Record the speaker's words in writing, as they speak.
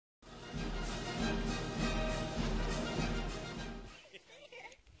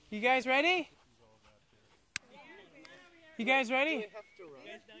You guys ready? You guys ready?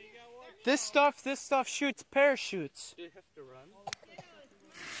 This stuff shoots parachutes. Do you have to run?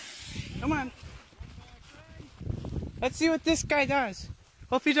 Come on. Let's see what this guy does.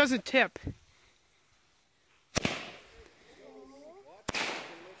 Hope he doesn't tip.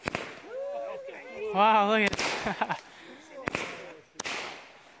 Wow, look at it.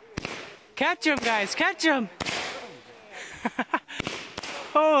 Catch him, guys, catch him.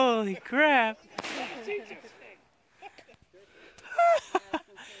 Holy crap.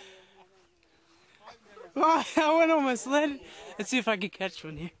 Oh, that one almost lit. Let's see if I can catch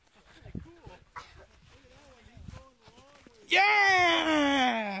one here.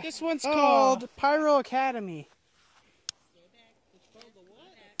 Yeah! This one's called Pyro Academy.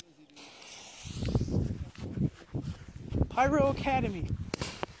 Pyro Academy.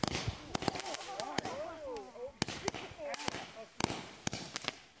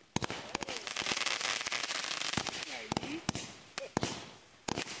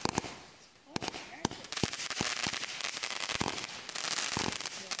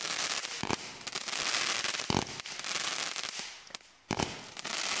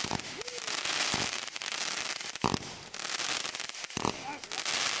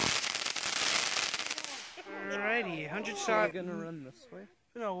 Alrighty, 100 shot. We're gonna run this way?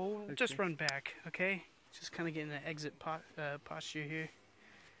 No, we'll just run back, okay? Just kind of getting the exit posture here.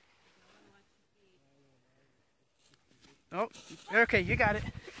 Oh, okay, you got it.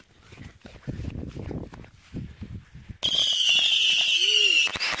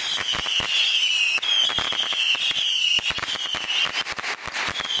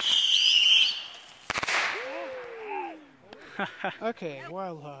 Okay,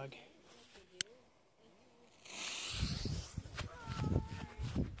 wild hog.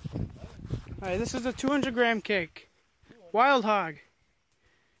 Alright, this is a 200-gram cake. Wild hog.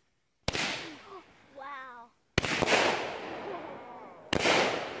 Wow.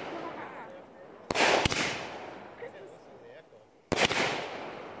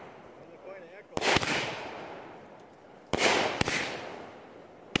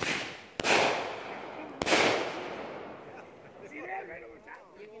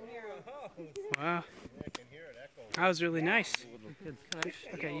 Wow. That was really nice.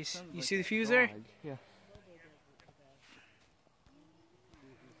 Okay, you see the fuse there? Yeah.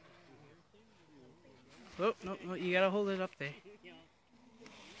 Oh, no, you gotta hold it up there.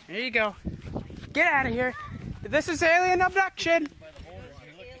 There you go. Get out of here. This is alien abduction.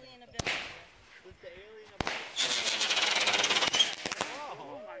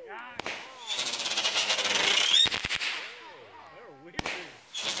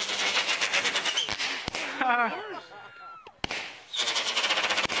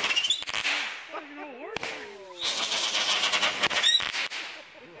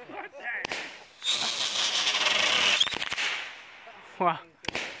 Wow.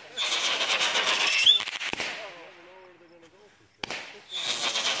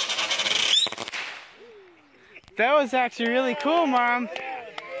 That was actually really cool, Mom.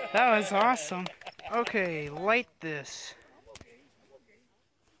 That was awesome. Okay, light this.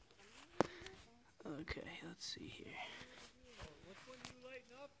 Okay, let's see here.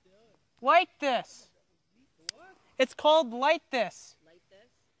 Light this. It's called light this.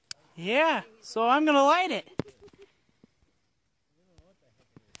 Yeah, so I'm gonna light it.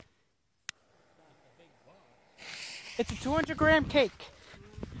 It's a 200-gram cake.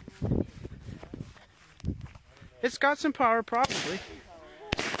 It's got some power, probably.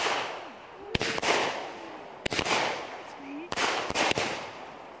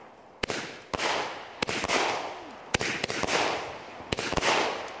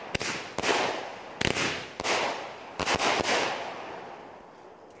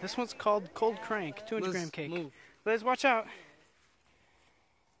 This one's called Cold Crank, 200-gram cake. Move. Liz, watch out.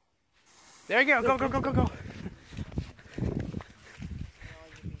 There you go. Go, go, go, go, go.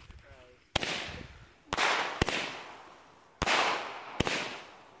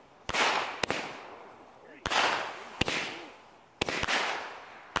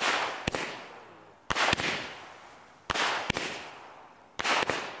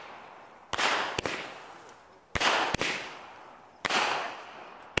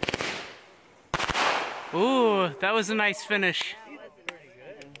 Ooh, that was a nice finish.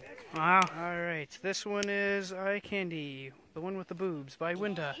 Wow. Alright, this one is Eye Candy, the one with the boobs, by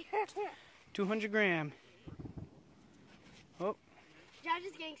Winda. 200-gram. Oh. Josh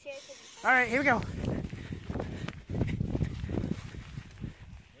is getting serious. Alright, here we go.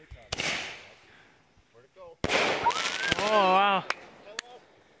 Oh, wow.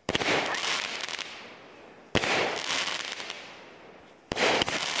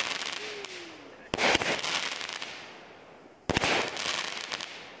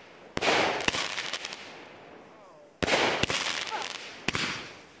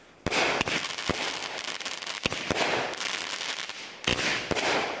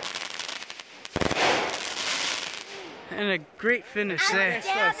 And a great finish there.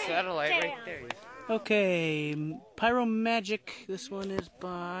 Damn it. Satellite right Damn. there. Okay, Pyro Magic. This one is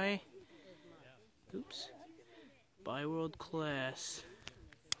by, by World Class.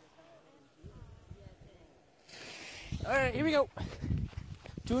 All right, here we go.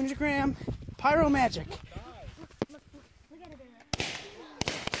 200 gram Pyro Magic. Look at it.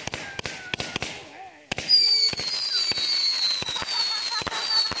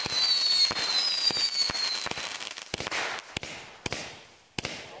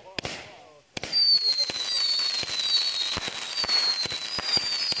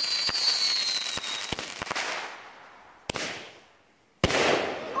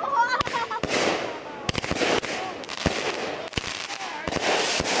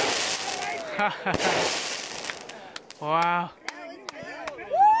 Wow.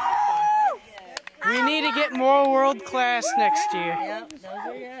 We need to get more World Class next year. Yep, those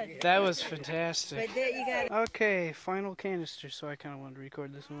are good. That was fantastic. But there you got it. Okay, final canister, so I kind of wanted to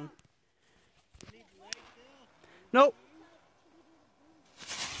record this one. Nope.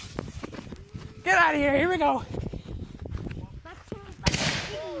 Get out of here, here we go.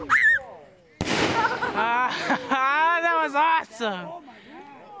 That was awesome.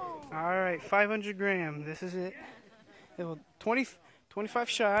 All right, 500 gram, this is it. It will 25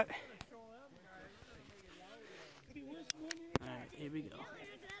 shot. All right, here we go.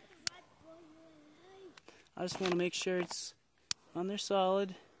 I just want to make sure it's on there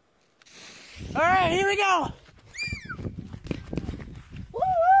solid. All right, here we go.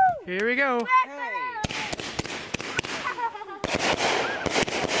 Here we go.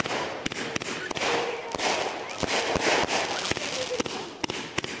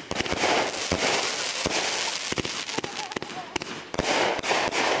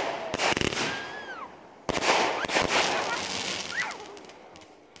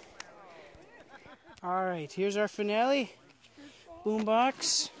 All right, here's our finale.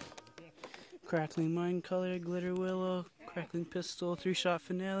 Boombox, crackling mine color, glitter willow, crackling pistol, 3-shot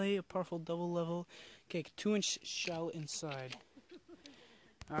finale, a powerful double level cake, 2-inch shell inside.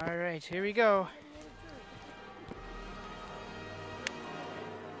 All right, here we go.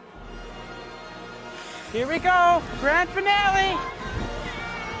 Here we go, grand finale.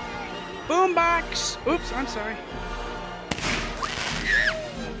 Boombox. Oops, I'm sorry.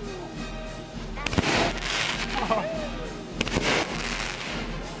 Oh.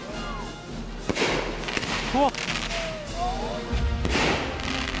 Cool.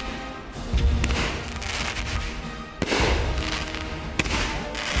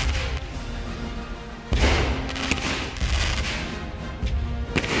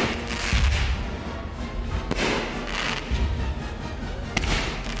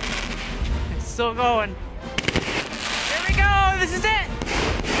 It's still going. Here we go. This is it.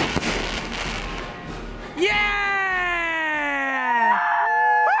 Yeah!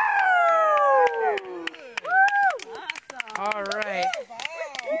 All right.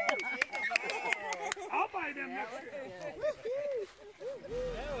 I'll buy them next year.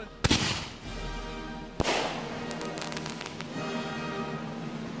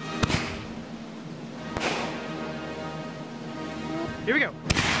 Here we go.